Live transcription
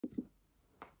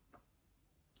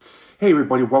Hey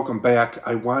everybody, welcome back.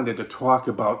 I wanted to talk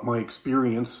about my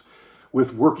experience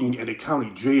with working at a county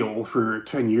jail for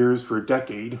 10 years, for a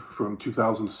decade, from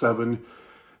 2007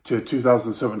 to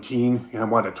 2017. And I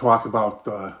want to talk about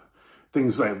the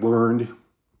things I learned,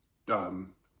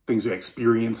 things I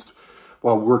experienced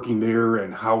while working there,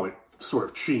 and how it sort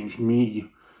of changed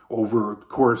me over the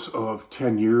course of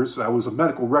 10 years. I was a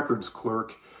medical records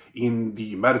clerk in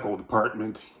the medical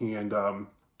department, and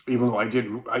even though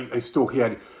I still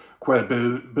had quite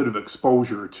a bit of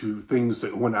exposure to things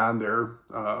that went on there,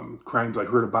 crimes I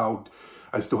heard about.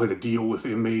 I still had to deal with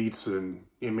inmates and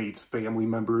inmates' family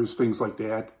members, things like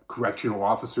that, correctional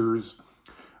officers.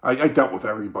 I dealt with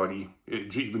everybody,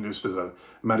 even just as a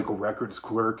medical records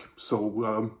clerk.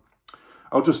 So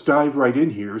I'll just dive right in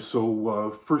here.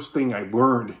 So first thing I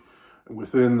learned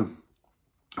within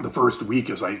the first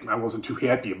week is I wasn't too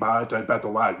happy about it. I bet a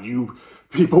lot of you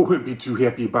people wouldn't be too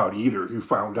happy about it either if you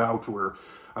found out where.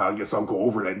 I guess I'll go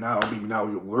over that now. Maybe now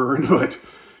you'll learn, but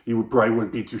you probably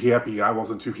wouldn't be too happy. I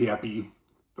wasn't too happy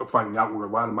finding out where a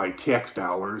lot of my tax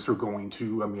dollars are going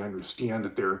to. I mean, I understand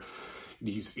that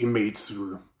these inmates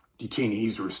or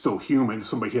detainees are still human.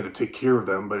 Somebody had to take care of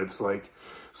them, but it's like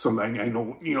something I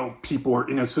know, people are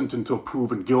innocent until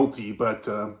proven guilty, but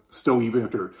still, even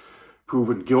if they're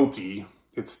proven guilty,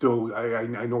 it's still, I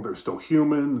know they're still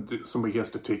human. Somebody has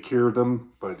to take care of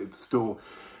them, but it's still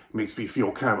makes me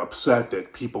feel kind of upset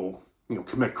that people,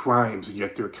 commit crimes and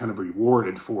yet they're kind of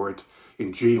rewarded for it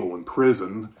in jail and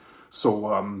prison. So,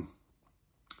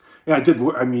 yeah, I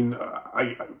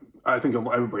think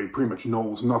everybody pretty much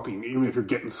knows nothing, even if you're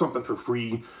getting something for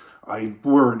free. I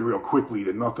learned real quickly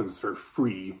that nothing's for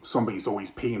free. Somebody's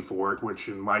always paying for it, which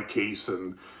in my case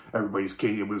and everybody's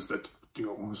case, it was that,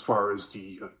 as far as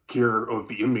the care of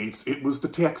the inmates, it was the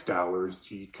tax dollars,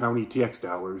 the county tax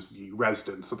dollars, the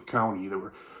residents of the county that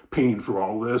were paying for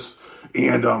all this.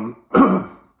 And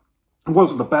it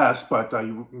wasn't the best, but,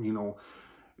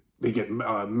 they get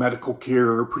medical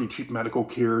care, pretty cheap medical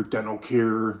care, dental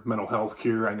care, mental health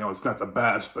care. I know it's not the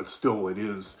best, but still it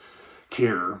is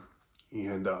care.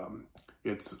 And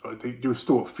there's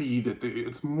still a fee that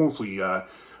it's mostly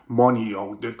money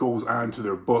that goes onto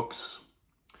their books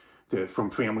from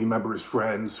family members,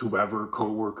 friends, whoever,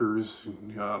 co-workers.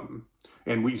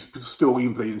 And we still,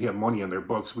 even if they didn't have money on their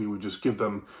books, we would just give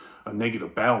them a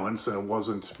negative balance. And it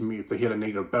wasn't me, if they had a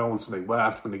negative balance and they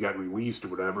left when they got released or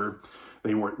whatever,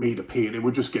 they weren't made to pay it. It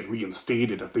would just get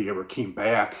reinstated if they ever came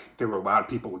back. There were a lot of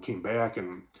people that came back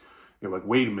and you're like,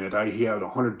 wait a minute, I had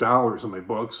 $100 on my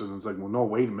books. And it's like, well, no,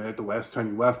 wait a minute. The last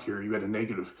time you left here, you had a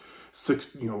negative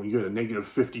you had a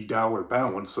negative $50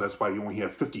 balance. So that's why you only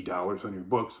have $50 on your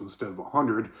books instead of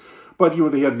 100. But,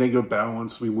 they had a negative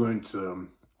balance. We wouldn't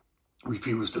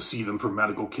refuse to see them for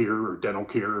medical care or dental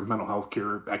care, mental health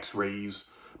care, x-rays,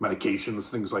 medications,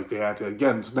 things like that.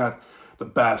 Again, it's not the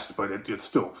best, but it's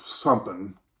still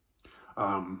something.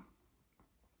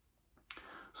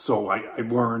 So I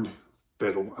learned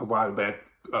that a lot of that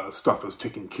stuff is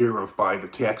taken care of by the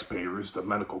taxpayers, the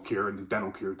medical care and the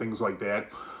dental care, things like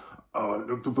that.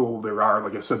 Though there are,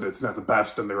 like I said, it's not the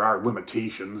best, and there are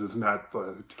limitations. It's not,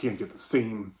 you can't get the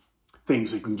same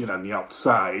things you can get on the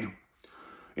outside.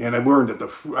 And I learned that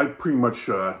I pretty much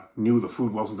knew the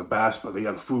food wasn't the best, but they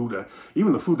had food,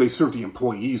 even the food they served the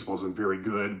employees wasn't very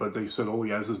good, but they said, oh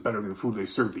yeah, this is better than the food they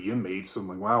served the inmates. I'm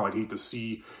like, wow, I'd hate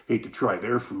to try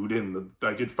their food. And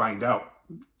I did find out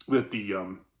that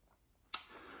the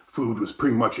food was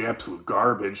pretty much absolute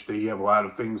garbage. They have a lot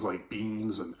of things like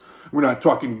beans, and we're not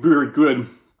talking very good.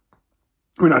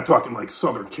 We're not talking like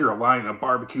Southern Carolina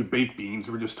barbecued baked beans.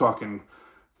 We're just talking,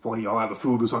 well, a lot of the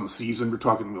food was unseasoned. We're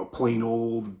talking, plain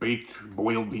old baked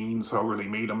boiled beans, however they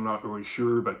made them, I'm not really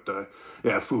sure. But,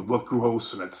 yeah, food looked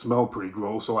gross and it smelled pretty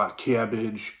gross. A lot of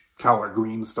cabbage, collard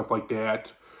greens, stuff like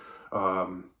that.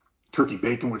 Turkey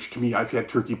bacon, which to me, I've had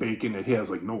turkey bacon. It has,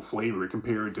 like, no flavor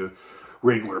compared to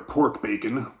regular pork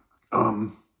bacon.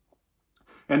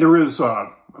 And there is,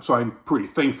 so I'm pretty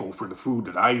thankful for the food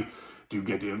that I do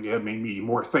get to. It made me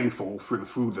more thankful for the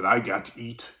food that I got to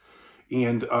eat.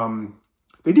 And,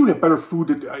 they do have better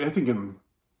food. I think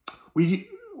the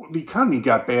economy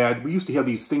got bad. We used to have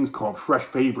these things called Fresh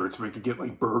Favorites where you could get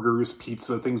like burgers,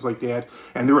 pizza, things like that.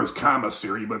 And there is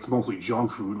commissary, but it's mostly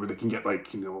junk food where they can get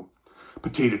like,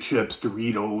 potato chips,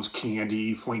 Doritos,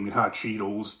 candy, Flaming Hot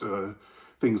Cheetos,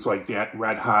 things like that,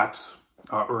 Red Hots,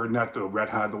 or not the Red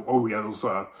Hot, oh yeah, those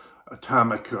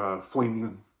atomic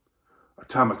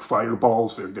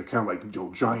fireballs. They're kind of like,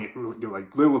 giant,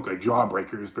 they look like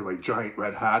Jawbreakers. They're like giant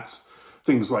Red Hots.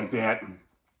 Things like that.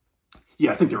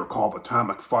 Yeah, I think they were called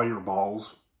atomic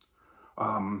fireballs.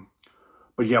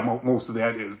 But But yeah, most of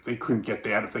that, they couldn't get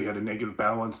that if they had a negative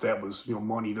balance. That was,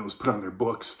 money that was put on their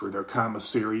books for their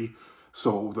commissary.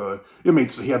 So the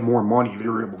inmates that had more money, they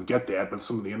were able to get that. But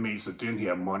some of the inmates that didn't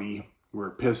have money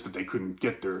were pissed that they couldn't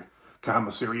get their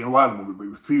commissary. And a lot of them would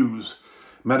refuse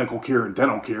medical care and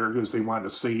dental care because they wanted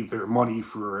to save their money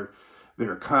for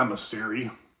their commissary.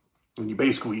 And you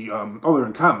basically, other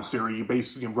than commissary, you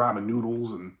basically ramen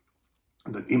noodles, and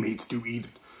the inmates do eat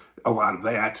a lot of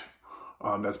that.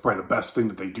 That's probably the best thing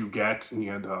that they do get. And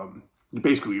you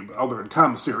basically, other than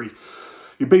commissary,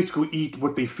 you basically eat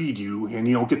what they feed you, and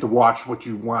you don't get to watch what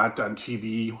you want on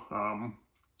TV.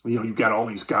 You've got all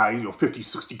these guys, 50,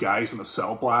 60 guys in a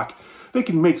cell block. They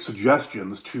can make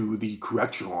suggestions to the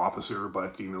correctional officer,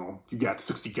 but, you got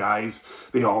 60 guys.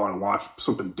 They all want to watch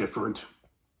something different.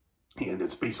 And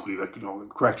it's basically like, the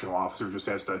correctional officer just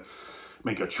has to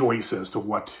make a choice as to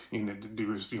what,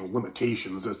 there's,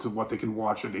 limitations as to what they can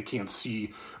watch and they can't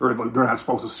see, or they're not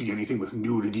supposed to see anything with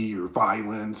nudity or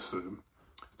violence,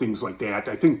 things like that.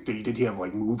 I think they did have,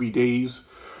 like, movie days,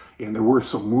 and there were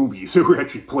some movies that were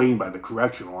actually played by the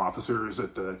correctional officers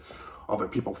that the other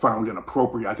people found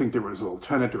inappropriate. I think there was a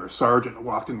lieutenant or a sergeant that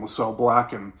walked in with cell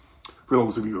block, and for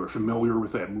those of you who are familiar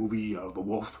with that movie, The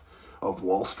Wolf of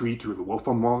Wall Street, or The Wolf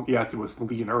on Wall, yeah, it was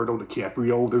Leonardo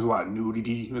DiCaprio. There's a lot of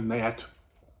nudity in that,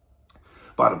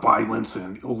 a lot of violence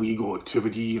and illegal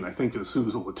activity, and I think as soon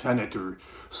as a lieutenant or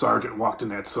sergeant walked in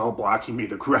that cell block, he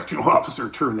made the correctional officer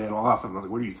turn that off, and I was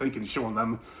like, what are you thinking, showing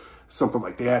them something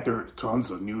like that? There are tons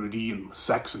of nudity and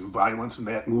sex and violence in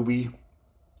that movie.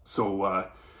 So,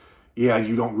 yeah,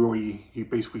 you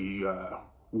basically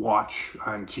watch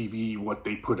on TV what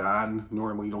they put on.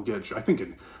 Normally you don't get, I think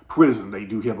in prison they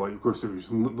do have, like, of course there's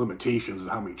limitations on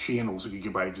how many channels you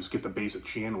get by, just get the basic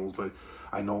channels, but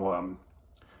I know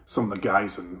some of the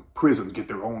guys in prison get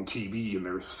their own TV in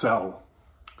their cell.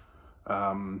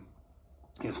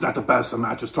 It's not the best. I'm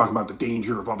not just talking about the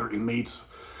danger of other inmates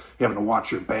having to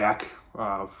watch your back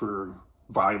for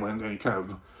any kind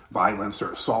of violence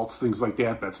or assaults, things like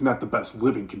that. That's not the best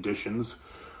living conditions.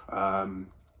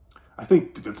 I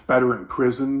think it's better in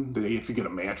prison. They actually get a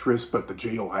mattress, but the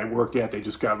jail I worked at, they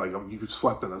just got you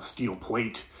slept on a steel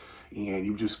plate, and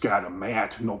you just got a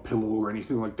mat, no pillow or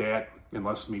anything like that,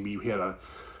 unless maybe you had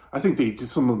I think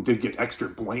some of them did get extra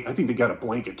blanket. I think they got a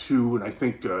blanket too, and I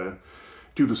think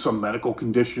due to some medical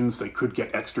conditions, they could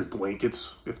get extra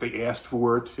blankets if they asked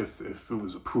for it, if it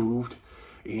was approved.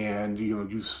 And,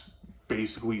 you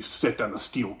basically sit on a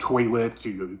steel toilet.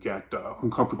 You got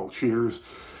uncomfortable chairs,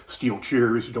 steel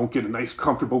chairs. You don't get a nice,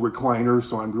 comfortable recliner.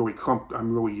 So I'm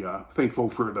really thankful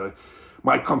for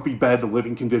my comfy bed, the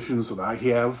living conditions that I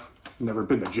have. Never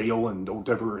been to jail and don't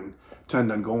ever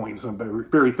intend on going. So I'm very,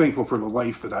 very thankful for the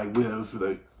life that I live,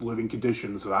 the living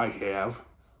conditions that I have.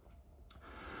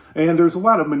 And there's a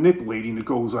lot of manipulating that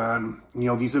goes on.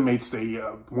 These inmates, one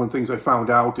of the things I found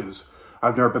out is,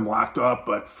 I've never been locked up,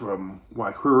 but from what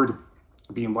I heard,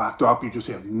 being locked up, you just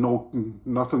have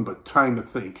nothing but time to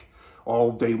think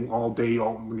all day,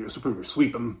 when you're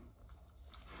sleeping.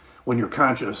 When you're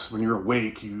conscious, when you're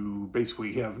awake, you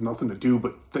basically have nothing to do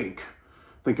but think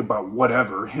about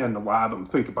whatever, and a lot of them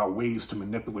think about ways to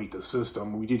manipulate the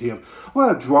system. We did have a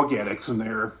lot of drug addicts in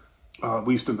there, at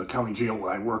least in the county jail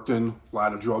I worked in. A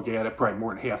lot of drug addicts, probably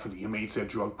more than half of the inmates had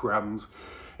drug problems.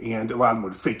 And a lot of them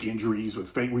would fake injuries,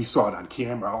 we saw it on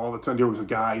camera all the time. There was a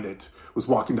guy that was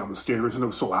walking down the stairs, and it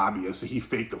was so obvious that he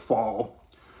faked a fall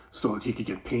so that he could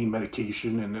get pain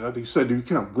medication. And they said you're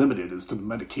kind of limited as to the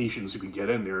medications you can get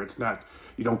in there. It's not,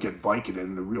 you don't get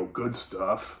Vicodin, the real good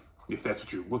stuff, if that's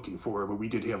what you're looking for. But we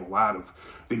did have a lot of,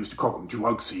 they used to call them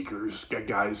drug seekers,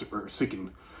 guys that were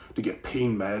seeking to get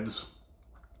pain meds.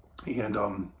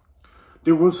 And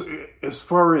there was, as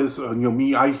far as,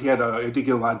 me, I did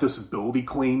get a lot of disability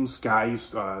claims,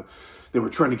 guys. They were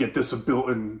trying to get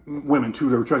disability, and women too,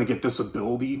 they were trying to get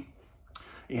disability.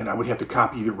 And I would have to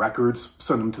copy the records,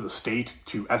 send them to the state,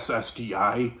 to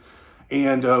SSDI.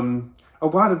 And a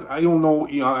lot of, I don't know,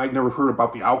 I never heard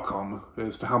about the outcome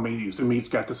as to how many of these inmates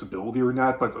got disability or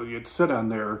not, but it said on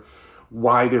there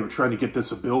why they were trying to get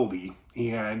disability.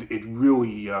 And it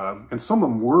really, and some of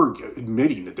them were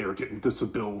admitting that they were getting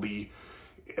disability.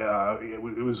 It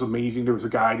was amazing. There was a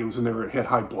guy that was in there that had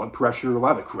high blood pressure. A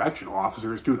lot of the correctional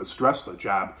officers, due to the stress of the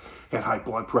job, had high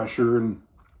blood pressure. And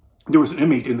there was an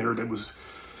inmate in there that was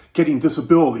getting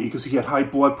disability because he had high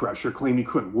blood pressure, claimed he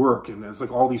couldn't work. And it's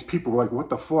like all these people were like, what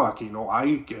the fuck?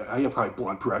 I have high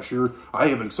blood pressure. I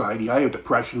have anxiety. I have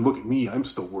depression. Look at me. I'm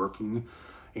still working.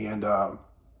 And,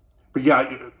 but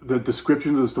yeah, the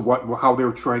descriptions as to how they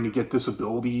were trying to get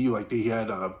disability, like they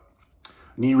had,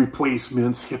 knee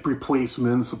replacements, hip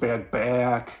replacements, a bad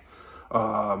back,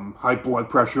 high blood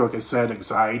pressure, like I said,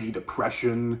 anxiety,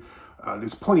 depression.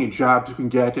 There's plenty of jobs you can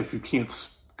get if you can't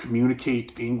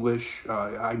communicate English.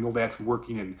 I know that from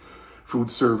working in food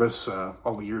service.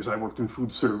 All the years I worked in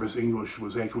food service, English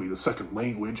was actually the second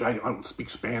language. I don't speak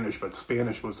Spanish, but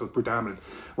Spanish was the predominant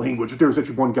language. There was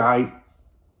actually one guy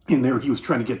in there, he was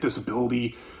trying to get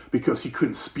disability because he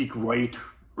couldn't speak right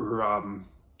or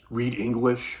read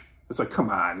English. It's like, come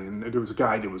on. And there was a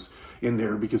guy that was in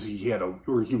there because he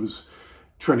was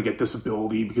trying to get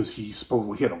disability because he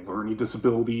supposedly had a learning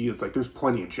disability. It's like, there's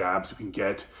plenty of jobs you can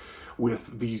get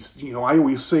with these. You know, I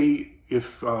always say,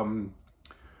 if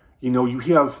you know, you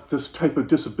have this type of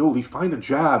disability, find a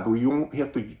job where you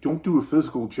don't do a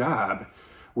physical job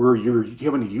where you're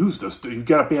having to use this. You've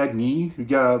got a bad knee, you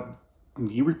got a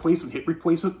knee replacement, hip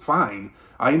replacement, fine.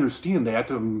 I understand that.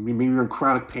 Maybe you're in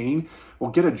chronic pain. Well,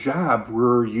 get a job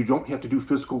where you don't have to do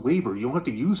physical labor. You don't have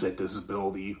to use that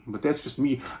disability. But that's just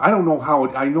me. I don't know how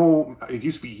I know it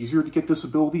used to be easier to get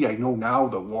disability. I know now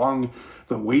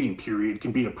the waiting period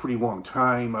can be a pretty long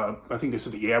time. I think they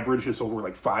said the average is over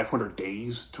like 500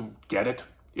 days to get it,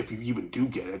 if you even do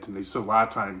get it. And they said a lot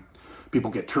of time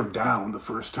people get turned down the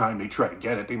first time they try to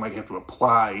get it. They might have to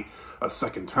apply a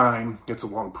second time. It's a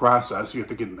long process. You have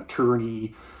to get an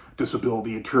attorney,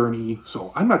 disability attorney.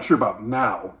 So I'm not sure about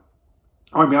now.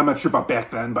 I mean, I'm not sure about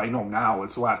back then, but I know now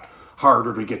it's a lot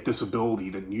harder to get disability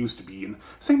than it used to be. And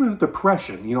same with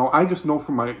depression. You know, I just know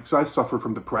because I suffer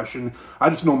from depression, I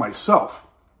just know myself.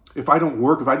 If I don't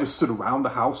work, if I just sit around the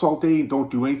house all day and don't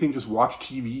do anything, just watch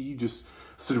TV, just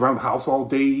sit around the house all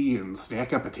day and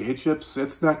snack on potato chips,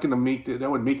 that's not going to that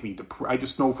would make me depressed. I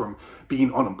just know from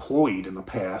being unemployed in the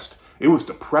past, it was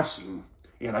depressing.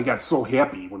 And I got so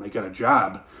happy when I got a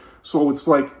job. So it's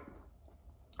like,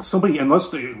 somebody,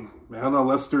 unless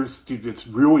it's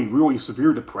really, really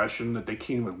severe depression that they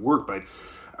can't even work, but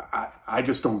I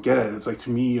just don't get it. It's like, to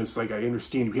me, it's like, I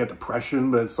understand you have depression,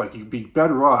 but it's like, you'd be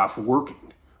better off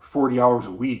working 40 hours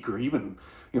a week or even,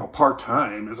 you know,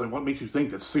 part-time. It's like, what makes you think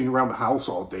that sitting around the house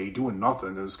all day doing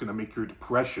nothing is going to make your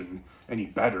depression any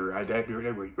better? That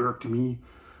really irked me.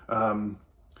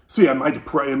 So yeah,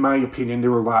 in my opinion,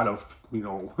 there were a lot of, you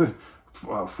know,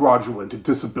 fraudulent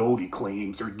disability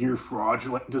claims or near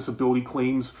fraudulent disability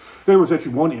claims. There was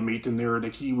actually one inmate in there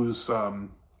that he was,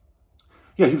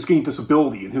 he was getting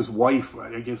disability, and his wife,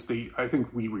 I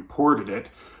think we reported it,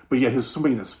 but yeah,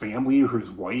 somebody in his family or his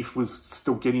wife was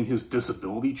still getting his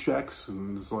disability checks,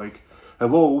 and it's like,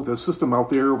 hello, the system out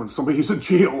there, when somebody's in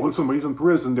jail, when somebody's in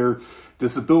prison, their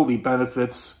disability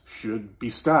benefits should be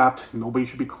stopped. Nobody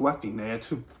should be collecting that.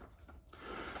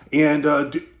 And,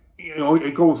 you know,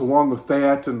 it goes along with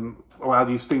that, and a lot of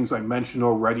these things I mentioned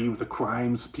already with the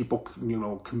crimes people, you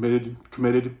know,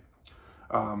 committed.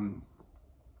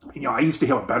 You know, I used to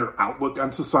have a better outlook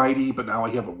on society, but now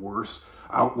I have a worse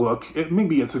outlook.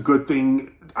 Maybe it's a good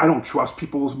thing. I don't trust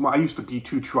people as much. I used to be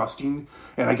too trusting,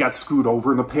 and I got screwed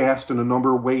over in the past in a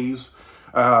number of ways.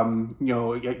 You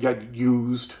know, I got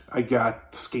used. I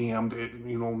got scammed,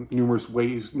 you know,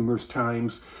 numerous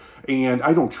times. And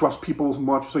I don't trust people as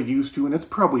much as I used to, and it's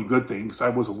probably a good thing, because I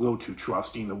was a little too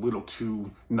trusting, a little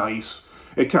too nice.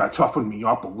 It kind of toughened me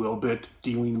up a little bit,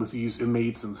 dealing with these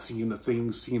inmates and seeing the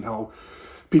things, seeing how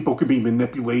people could be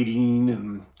manipulating.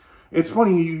 And it's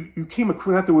funny, you came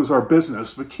across, not that it was our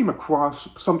business, but came across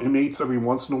some inmates every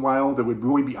once in a while that would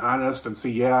really be honest and say,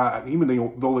 yeah, even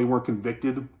though they weren't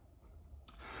convicted,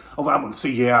 a lot of them would say,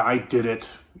 yeah, I did it,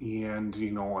 and,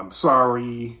 you know, I'm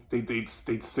sorry. They'd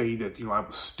say that, you know, I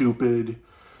was stupid.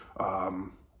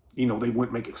 You know, they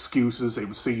wouldn't make excuses. They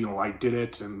would say, you know, I did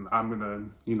it, and I'm going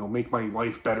to, you know, make my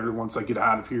life better once I get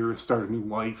out of here, start a new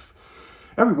life.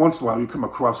 Every once in a while, you come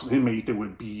across an inmate that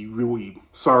would be really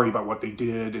sorry about what they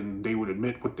did, and they would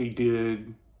admit what they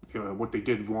did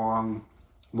wrong,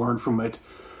 learn from it.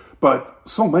 But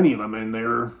so many of them in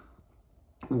there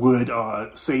would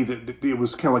say that it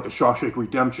was kind of like the Shawshank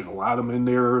Redemption. A lot of them in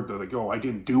there, they're like, oh, I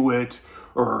didn't do it,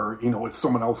 or, you know, it's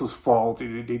someone else's fault. They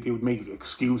would make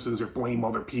excuses or blame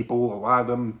other people. A lot of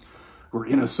them were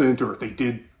innocent, or if they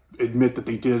did admit that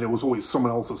they did, it was always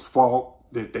someone else's fault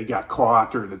that they got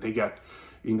caught, or that they got,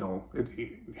 you know,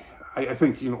 I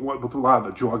think, you know, with a lot of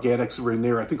the drug addicts that were in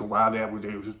there, I think a lot of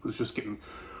that was just getting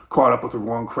caught up with the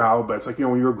wrong crowd. But it's like, you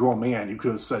know, when you're a grown man, you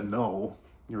could have said no.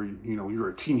 You're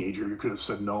a teenager, you could have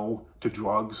said no to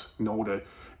drugs, no to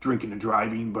drinking and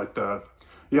driving, but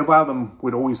yeah, a lot of them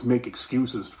would always make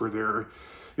excuses for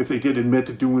if they did admit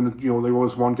to doing, you know, there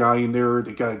was one guy in there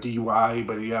that got a DUI,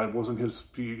 but yeah, it wasn't his,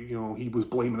 you know, he was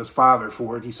blaming his father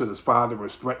for it. He said his father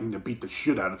was threatening to beat the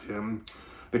shit out of him.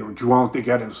 They were drunk, they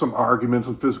got into some arguments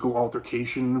and physical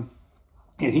altercation,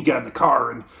 and he got in the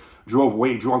car, and drove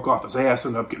away drunk off his ass,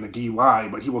 ended up getting a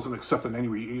DUI, but he wasn't accepting any,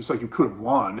 it's like you could have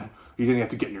won. You didn't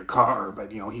have to get in your car,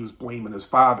 but, you know, he was blaming his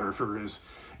father for his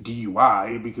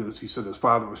DUI because he said his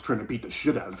father was trying to beat the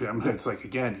shit out of him. It's like,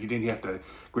 again, you didn't have to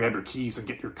grab your keys and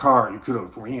get in your car. You could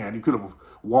have ran, you could have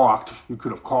walked, you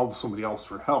could have called somebody else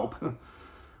for help.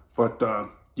 But,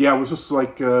 yeah, it was just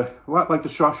like, a lot like the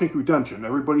Shawshank Redemption.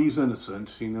 Everybody's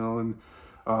innocent, you know,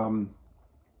 and,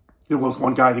 there was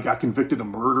one guy that got convicted of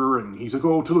murder, and he's like,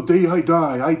 oh, till the day I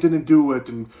die, I didn't do it,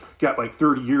 and got like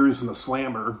 30 years in the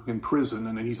slammer in prison.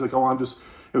 And then he's like, oh, it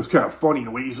was kind of funny in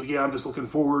a way. He's like, yeah, I'm just looking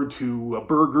forward to a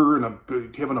burger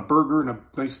and having a burger and a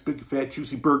nice big fat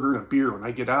juicy burger and a beer when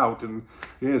I get out, and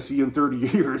yeah, see you in 30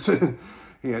 years. And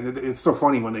it's so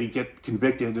funny when they get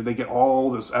convicted and they get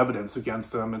all this evidence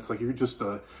against them. It's like, you're just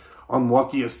the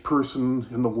unluckiest person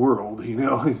in the world, you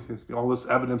know, all this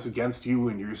evidence against you,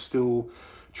 and you're still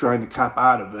trying to cop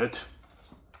out of it.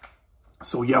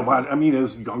 So yeah, I mean,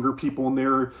 as younger people in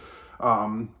there,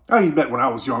 I admit when I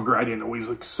was younger, I didn't always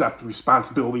accept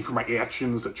responsibility for my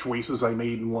actions, the choices I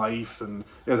made in life. And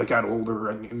as I got older,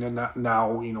 and then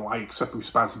now, you know, I accept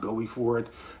responsibility for it.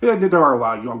 And there are a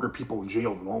lot of younger people in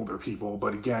jail than older people.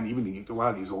 But again, even a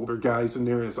lot of these older guys in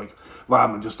there, it's like a lot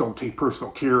of them just don't take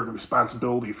personal care and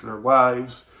responsibility for their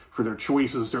lives, for their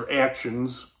choices, their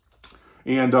actions.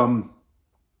 And,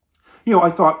 you know,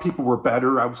 I thought people were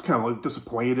better. I was kind of like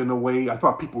disappointed in a way. I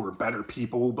thought people were better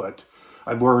people, but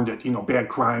I learned that, you know, bad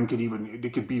crime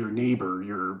it could be your neighbor,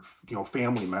 your, you know,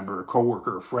 family member, a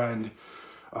coworker, a friend,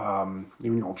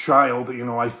 you know, child. You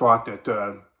know, I thought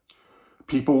that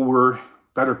people were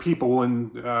better people,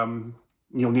 and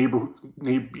you know,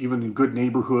 even in good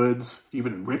neighborhoods,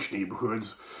 even in rich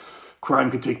neighborhoods, crime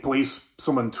could take place.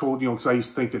 Someone told, you know, because I used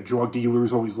to think that drug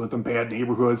dealers always lived in bad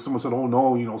neighborhoods. Someone said, oh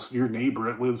no, you know, your neighbor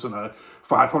that lives in a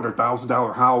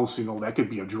 $500,000 house, you know, that could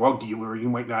be a drug dealer. You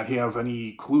might not have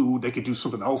any clue. They could do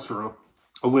something else for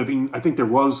a living. I think there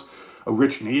was a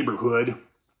rich neighborhood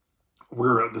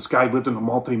where this guy lived in a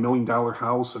multi-million-dollar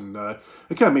house, and it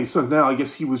kind of made sense now. I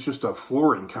guess he was just a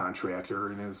flooring contractor,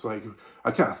 and it's like,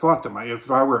 I kind of thought to if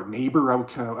I were a neighbor, I would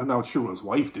I'm not sure what his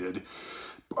wife did,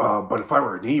 but if I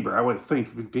were a neighbor, I would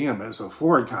think, damn, as a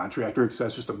flooring contractor, because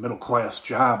that's just a middle-class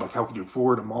job, like how could you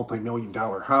afford a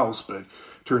multi-million-dollar house? But it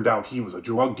turned out he was a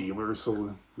drug dealer, so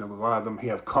you know, a lot of them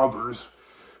have covers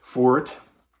for it.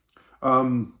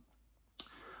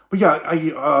 But yeah,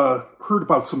 I heard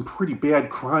about some pretty bad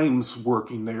crimes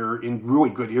working there in really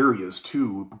good areas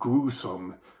too.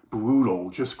 Gruesome, brutal,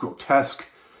 just grotesque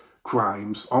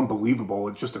crimes. Unbelievable.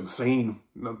 It's just insane.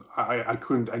 I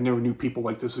never knew people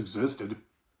like this existed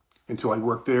until I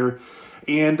worked there.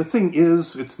 And the thing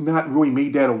is, it's not really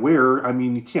made that aware. I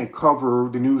mean, you can't cover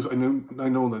the news. I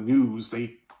know the news, they're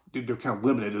kind of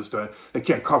limited as to, they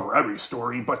can't cover every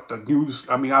story, but the news,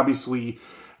 I mean, obviously,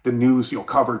 the news, you know,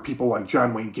 covered people like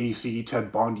John Wayne Gacy,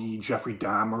 Ted Bundy, Jeffrey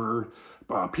Dahmer,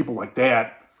 people like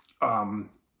that.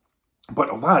 But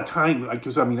a lot of time,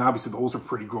 because, I mean, obviously those are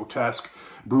pretty grotesque,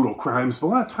 brutal crimes. But a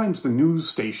lot of times the news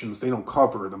stations, they don't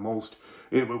cover the most,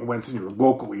 when it's in your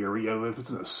local area. If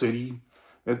it's in a city,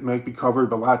 it might be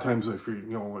covered. But a lot of times if you're,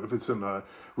 you know, if it's in a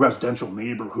residential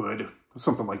neighborhood,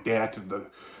 something like that,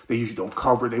 they usually don't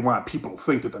cover. They want people to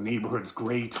think that the neighborhood is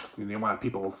great, and they want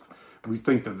people we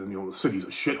think that, you know, the city's a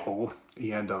shithole.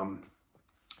 And a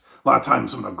lot of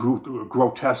times when a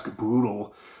grotesque,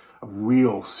 brutal, a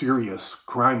real serious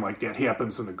crime like that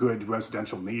happens in a good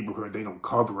residential neighborhood, they don't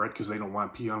cover it because they don't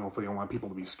want people, I don't know if they don't want people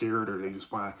to be scared, or they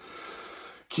just want to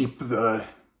keep the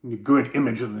good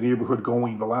image of the neighborhood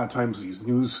going. But a lot of times these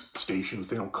news stations,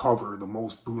 they don't cover the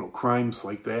most brutal crimes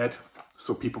like that,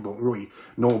 so people don't really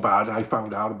know about it. I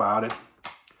found out about it.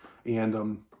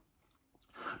 And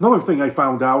another thing I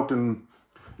found out, and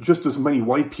just as many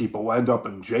white people end up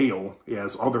in jail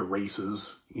as other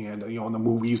races. And, you know, in the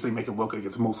movies, they make it look like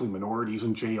it's mostly minorities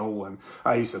in jail. And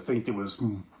I used to think it was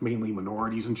mainly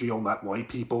minorities in jail, not white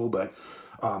people. But,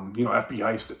 you know,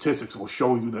 FBI statistics will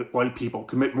show you that white people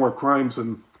commit more crimes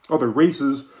than other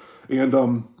races.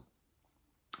 And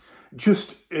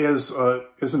just as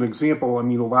an example, I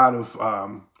mean, a lot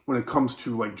of, when it comes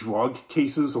to like drug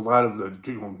cases, a lot of the,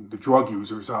 you know, the drug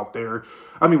users out there,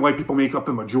 I mean, white people make up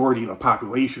the majority of the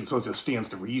population, so it just stands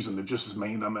to reason that just as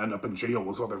many of them end up in jail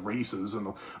as other races.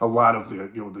 And a lot of the,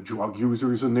 you know, the drug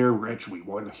users in there were actually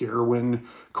heroin,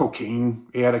 cocaine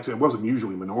addicts. It wasn't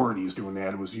usually minorities doing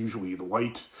that. It was usually the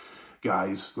white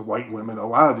guys, the white women. A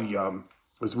lot of the,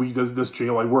 as this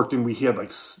jail I worked in, we had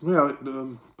like, you know,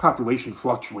 the population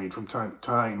fluctuated from time to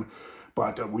time,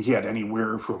 but we had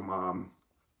anywhere from,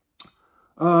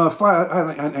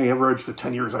 On average, the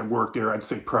 10 years I worked there, I'd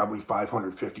say probably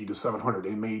 550 to 700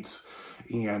 inmates.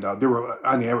 And there were,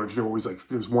 on average, there were always like,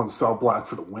 there's one cell block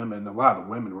for the women. A lot of the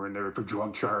women were in there for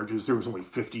drug charges. There was only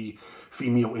 50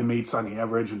 female inmates on the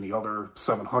average, and the other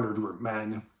 700 were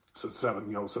men. So so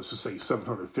let's just say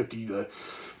 750, the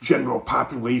general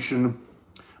population.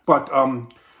 But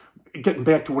getting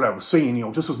back to what I was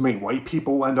saying, just as many white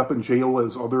people end up in jail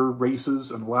as other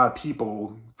races, and a lot of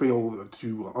people fail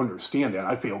to understand that.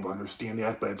 I fail to understand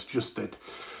that, but it's just that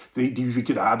they usually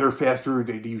get out of there faster.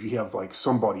 They usually have like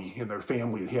somebody in their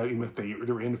family, even if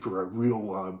they're in for a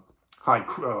real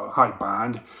high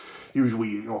bond.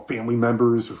 Usually, family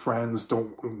members or friends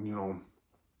don't,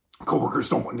 coworkers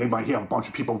don't. They might have a bunch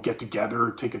of people get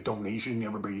together, take a donation.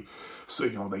 Everybody, so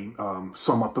they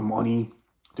sum up the money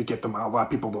to get them out. A lot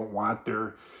of people don't want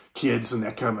their kids in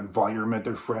that kind of environment,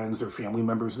 their friends, their family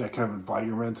members in that kind of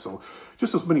environment. So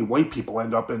just as many white people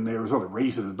end up in there as other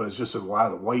races, but it's just a lot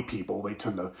of the white people,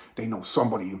 they know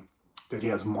somebody that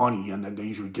has money, and then they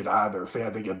usually get out of there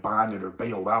fast. They get bonded or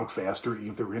bailed out faster,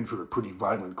 even if they're in for a pretty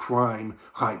violent crime,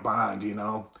 high bond,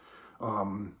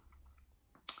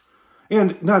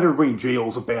 And not everybody in jail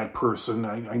is a bad person.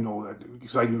 I know that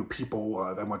because I knew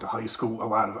people that went to high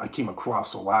school. I came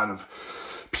across a lot of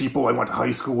people I went to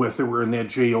high school with that were in that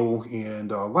jail,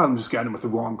 and a lot of them just got in with the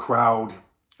wrong crowd.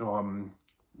 A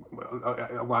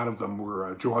lot of them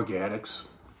were drug addicts,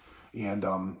 and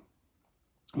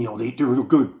they were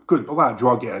good. A lot of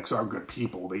drug addicts are good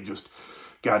people. They just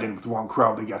got in with the wrong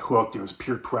crowd. They got hooked. There was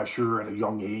peer pressure at a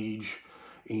young age,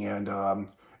 and a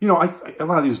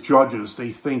lot of these judges,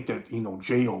 they think that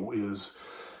jail is.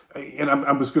 And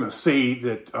I'm just going to say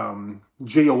that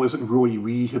jail isn't really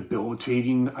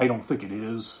rehabilitating. I don't think it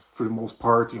is for the most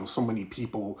part. So many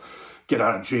people get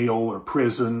out of jail or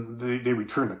prison. They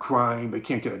return to crime. They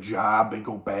can't get a job. They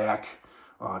go back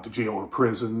to jail or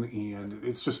prison. And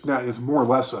it's just not, it's more or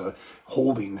less a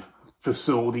holding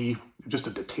facility, just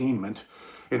a detainment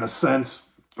in a sense.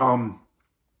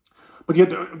 But yet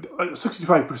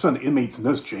 65% of inmates in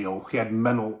this jail had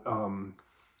mental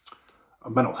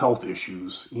health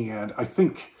issues. And I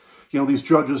think, these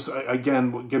judges,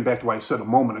 again, getting back to what I said a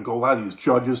moment ago, a lot of these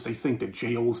judges, they think that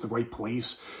jail is the right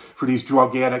place for these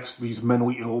drug addicts, these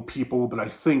mentally ill people. But I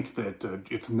think that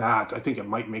it's not. I think it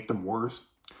might make them worse.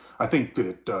 I think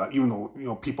that even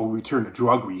though, people return to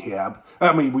drug rehab,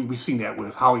 I mean, we've seen that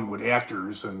with Hollywood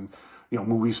actors and,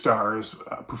 movie stars,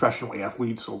 professional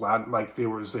athletes, a lot. Like there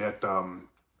was that,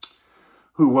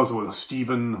 who was it? Was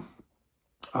Steven...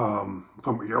 from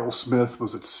Aerosmith,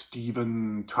 was it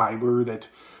Steven Tyler that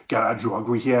got out of drug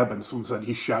rehab, and someone said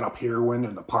he shot up heroin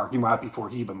in the parking lot before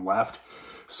he even left.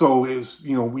 So drug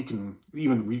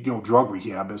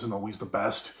rehab isn't always the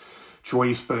best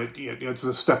choice, but it's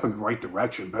a step in the right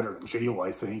direction, better than jail,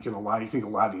 I think. And I think a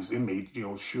lot of these inmates,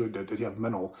 that have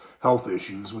mental health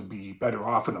issues would be better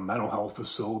off in a mental health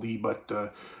facility. But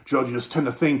judges tend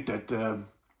to think that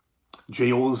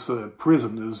jail is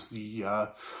prison is the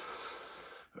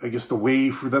way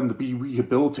for them to be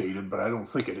rehabilitated, but I don't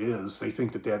think it is. They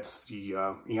think that that's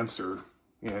the answer,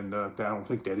 and I don't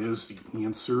think that is the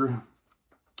answer.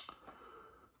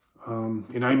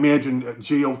 And I imagine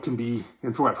jail can be,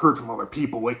 and from what I've heard from other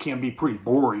people, it can be pretty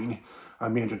boring. I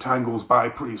imagine time goes by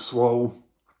pretty slow,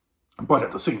 but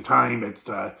at the same time, it's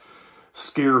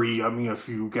scary. I mean, if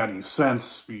you got any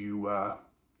sense, you want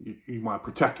to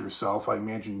protect yourself. I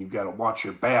imagine you've got to watch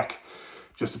your back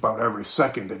just about every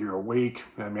second that you're awake.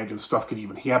 I imagine stuff could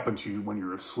even happen to you when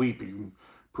you're asleep.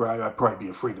 I'd probably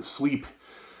be afraid to sleep.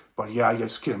 But yeah, I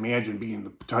just can't imagine the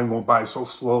time going by so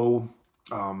slow.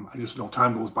 I just know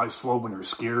time goes by slow when you're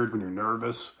scared, when you're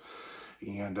nervous.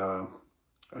 And I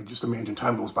just imagine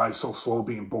time goes by so slow,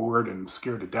 being bored and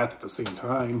scared to death at the same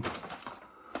time.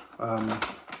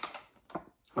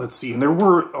 Let's see, and there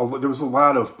was a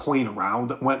lot of playing around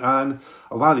that went on.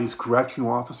 A lot of these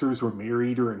correctional officers were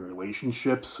married or in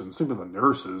relationships, and some of the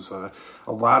nurses, a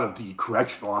lot of the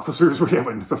correctional officers were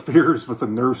having affairs with the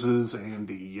nurses and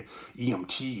the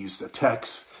EMTs, the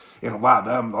techs, and a lot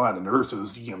of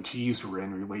nurses, EMTs were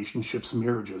in relationships,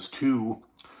 marriages too.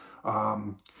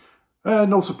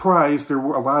 No surprise, a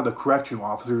lot of the correctional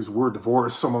officers were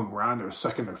divorced. Some of them were on their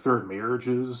second or third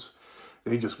marriages.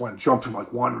 They just jumped from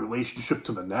like one relationship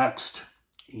to the next.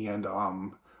 And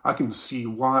I can see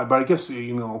why, but I guess,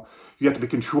 you have to be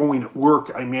controlling at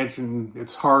work. I imagine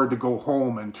it's hard to go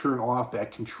home and turn off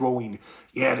that controlling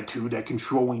attitude, that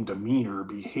controlling demeanor,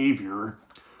 behavior.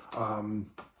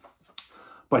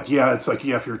 But yeah, it's like,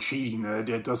 if you're cheating,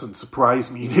 it doesn't surprise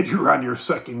me that you're on your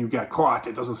second, you got caught.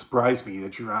 It doesn't surprise me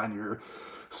that you're on your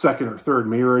second or third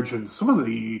marriage, and some of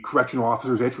the correctional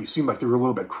officers actually seemed like they were a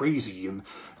little bit crazy, and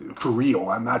for real,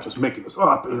 I'm not just making this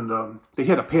up, and they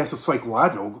had to pass a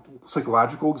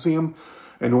psychological exam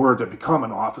in order to become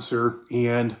an officer.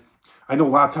 And I know a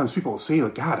lot of times people will say,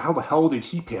 like, God, how the hell did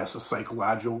he pass a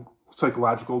psychological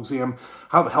exam?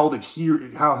 How the hell did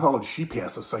she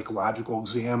pass a psychological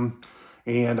exam?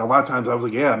 And a lot of times I was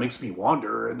like, yeah, it makes me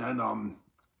wonder. And then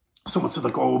someone said,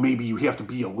 like, oh, maybe you have to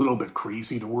be a little bit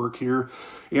crazy to work here.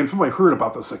 And from what I heard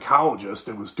about the psychologist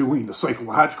that was doing the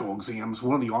psychological exams,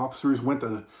 one of the officers went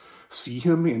to see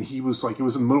him, and he was like, it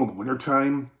was in the middle of the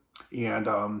wintertime,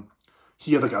 and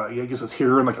he had like I guess his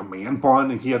hair in like a man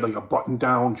bun, and he had like a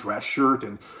button-down dress shirt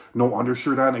and no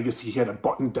undershirt on. I guess he had it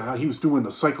buttoned down. He was doing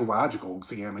the psychological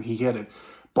exam, and he had it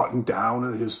buttoned down,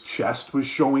 and his chest hair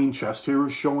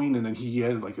was showing, and then he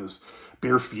had like his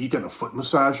bare feet and a foot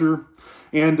massager.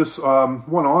 And this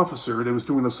one officer that was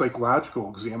doing the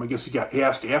psychological exam, I guess he got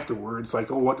asked afterwards, like,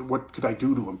 oh, what could I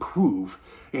do to improve?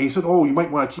 And he said, oh, you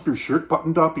might want to keep your shirt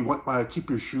buttoned up. You might want to keep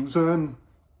your shoes on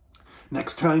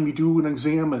next time you do an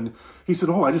exam. And he said,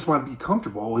 oh, I just want to be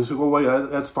comfortable. He said, oh, well,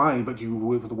 that's fine, but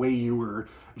with the way you were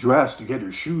dressed, you had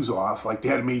your shoes off. Like,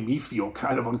 that made me feel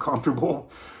kind of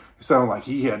uncomfortable. It sounded like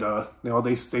he had,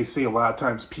 they say a lot of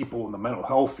times people in the mental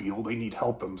health field, they need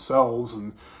help themselves,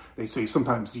 and they say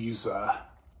sometimes these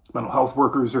mental health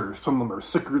workers, some of them are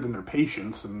sicker than their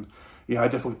patients, and yeah, I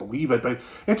definitely believe it. But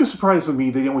it just surprises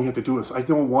me they only have to do this. I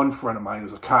know one friend of mine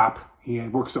is a cop. He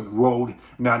works on the road,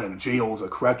 not in a jail, as a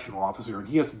correctional officer, and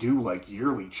he has to do like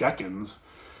yearly check-ins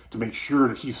to make sure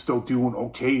that he's still doing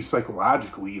okay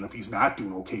psychologically. And if he's not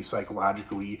doing okay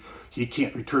psychologically, he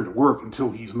can't return to work until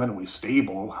he's mentally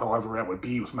stable, however that would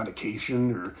be with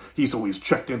medication, or he's always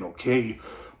checked in okay.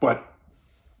 But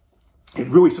it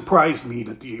really surprised me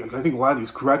that I think a lot of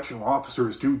these correctional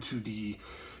officers, due to the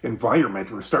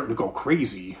environment, were starting to go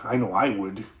crazy. I know I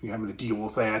would, having to deal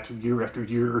with that year after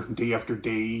year, day after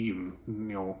day, and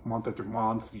month after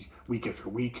month, week after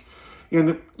week.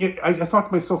 And I thought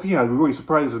to myself, yeah, it really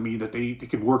surprises me that they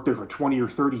could work there for 20 or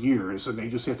 30 years, and they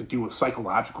just have to do a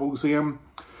psychological exam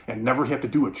and never have to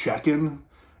do a check-in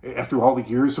after all the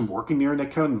years of working there in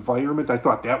that kind of environment. I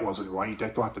thought that wasn't right. I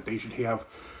thought that they should have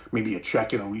maybe a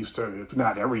check-in at least, if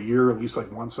not every year, at least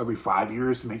like once every 5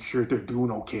 years, to make sure that they're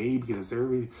doing okay, because there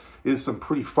is some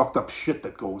pretty fucked up shit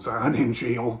that goes on in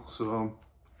jail, so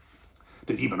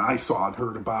that even I saw and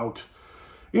heard about.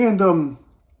 And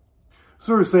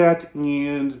so there's that,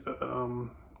 and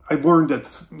I learned that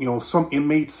some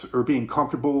inmates are being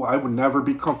comfortable. I would never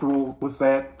be comfortable with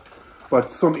that,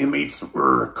 but some inmates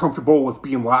were comfortable with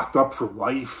being locked up for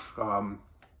life.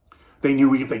 They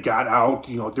knew if they got out,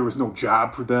 there was no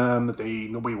job for them, that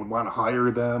nobody would want to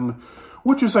hire them,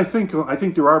 which is, I think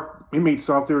there are inmates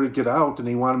out there that get out and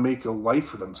they want to make a life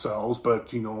for themselves,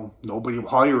 but, nobody will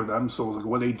hire them. So it's like,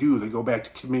 what do? They go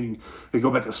back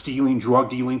to stealing, drug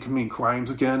dealing, committing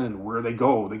crimes again, and where they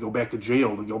go back to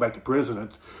jail, they go back to prison.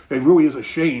 It really is a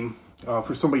shame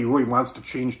for somebody who really wants to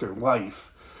change their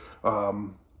life.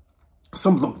 Some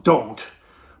of them don't.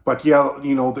 But yeah,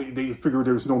 they figure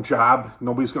there's no job,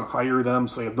 nobody's going to hire them,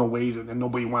 so they have no way, and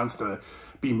nobody wants to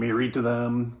be married to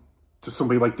them, to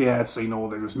somebody like that. So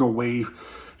there's nobody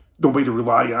to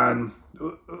rely on.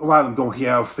 A lot of them don't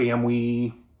have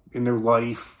family in their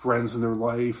life, friends in their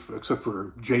life, except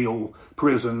for jail,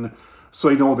 prison.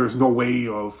 So there's no way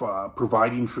of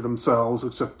providing for themselves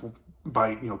except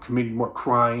by committing more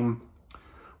crime,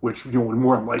 which would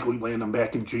more than likely land them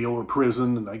back in jail or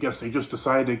prison. And I guess they just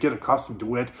decided to get accustomed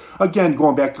to it. Again,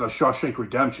 going back to the Shawshank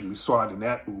Redemption, we saw it in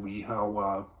that movie,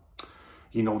 how,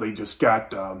 they just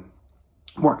got,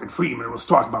 Morgan Freeman was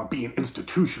talking about being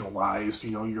institutionalized.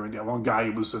 You're in that one guy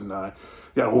who was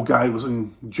that old guy was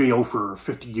in jail for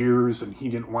 50 years, and he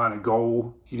didn't want to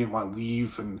go. He didn't want to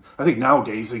leave. And I think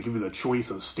nowadays they give you the choice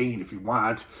of staying if you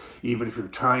want, even if your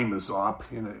time is up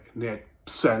in that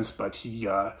sense. But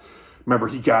remember,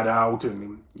 he got out,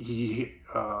 and he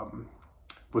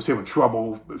was having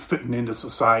trouble fitting into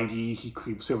society. He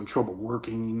was having trouble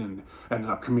working and ended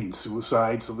up committing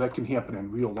suicide. So that can happen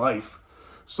in real life.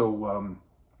 So,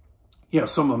 yeah,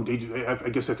 some of them, I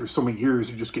guess after so many years,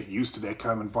 you just get used to that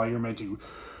kind of environment.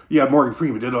 Morgan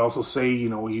Freeman did also say,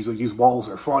 he's like, these walls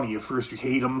are funny. At first you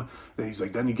hate them, then he's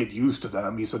like, then you get used to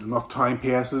them. He said enough time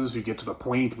passes, you get to the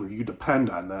point where you depend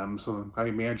on them. So I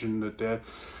imagine that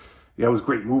it was a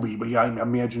great movie, but yeah, I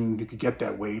imagine you could get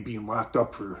that way, being locked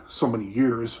up for so many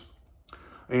years.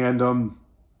 And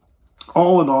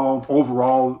all in all,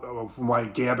 overall, from what I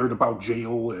gathered about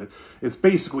jail, it's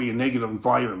basically a negative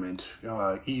environment.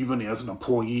 Even as an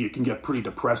employee, it can get pretty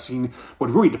depressing. What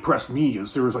really depressed me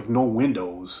is there was like no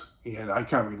windows, and I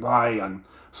kind of rely on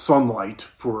sunlight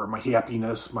for my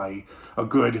happiness, a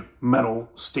good mental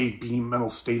state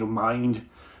of mind.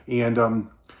 And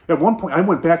at one point, I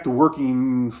went back to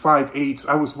working 5/8.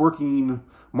 I was working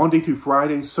Monday through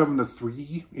Friday, 7 to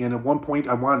 3. And at one point,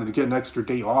 I wanted to get an extra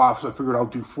day off, so I figured I'll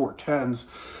do 4/10s.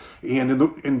 And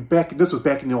this was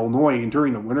back in Illinois, and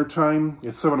during the wintertime,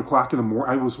 at 7 o'clock in the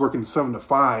morning, I was working 7 to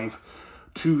 5.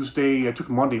 Tuesday, I took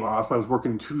Monday off. I was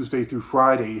working Tuesday through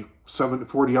Friday,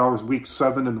 40 hours a week,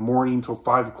 7 in the morning till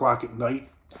 5 o'clock at night.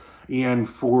 And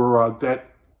for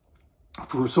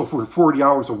 40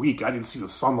 hours a week, I didn't see the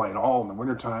sunlight at all in the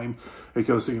wintertime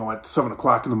because, you know, at 7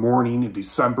 o'clock in the morning in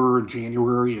December and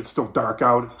January, it's still dark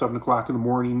out at 7 o'clock in the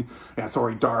morning, and it's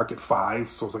already dark at 5.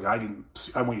 So it's like I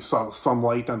only saw the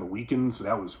sunlight on the weekends.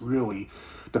 That was really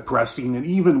depressing. And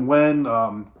even when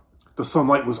the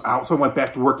sunlight was out, so I went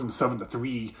back to working 7 to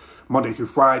 3, Monday through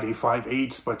Friday,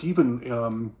 5/8. But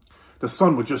even the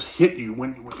sun would just hit you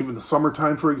when in the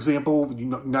summertime, for example,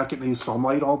 you're not getting any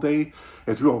sunlight all day.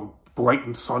 It's real bright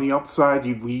and sunny outside.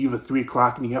 You'd leave at 3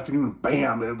 o'clock in the afternoon, and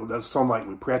bam, that sunlight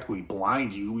would practically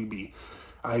blind you. You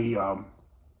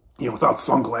know, without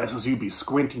sunglasses, you'd be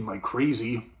squinting like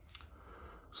crazy.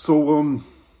 So,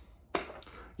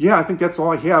 yeah, I think that's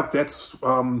all I have. That's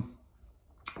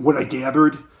what I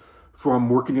gathered from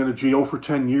working in a jail for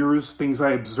 10 years, things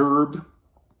I observed.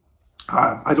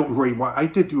 I don't really want, I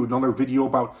did do another video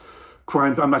about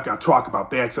crimes. I'm not going to talk about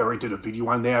that because I already did a video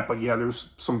on that. But yeah,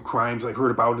 there's some crimes I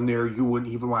heard about in there you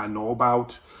wouldn't even want to know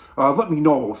about. Let me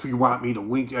know if you want me to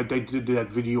link. I did that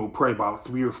video probably about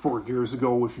 3 or 4 years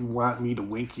ago. If you want me to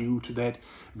link you to that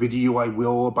video, I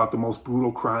will, about the most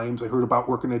brutal crimes I heard about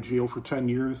working in jail for 10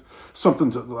 years.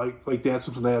 Something like that,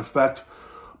 something to that effect.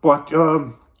 But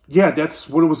yeah, that's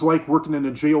what it was like working in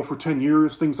a jail for 10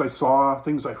 years. Things I saw,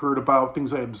 things I heard about,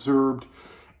 things I observed,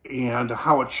 and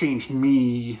how it changed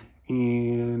me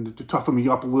and to toughen me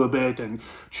up a little bit and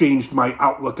changed my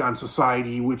outlook on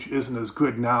society, which isn't as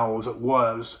good now as it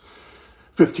was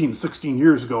 15, 16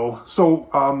 years ago. So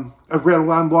I've rattled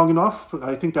on long enough.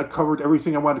 I think that covered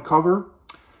everything I wanted to cover.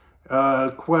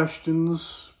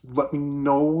 Questions, let me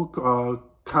know.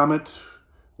 Comment,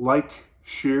 like,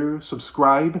 share,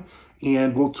 subscribe.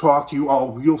 And we'll talk to you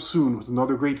all real soon with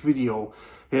another great video.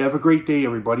 Have a great day,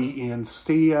 everybody, and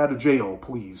stay out of jail,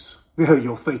 please.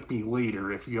 You'll thank me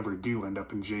later if you ever do end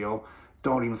up in jail.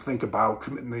 Don't even think about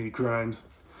committing any crimes.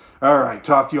 All right,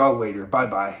 talk to you all later.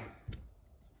 Bye-bye.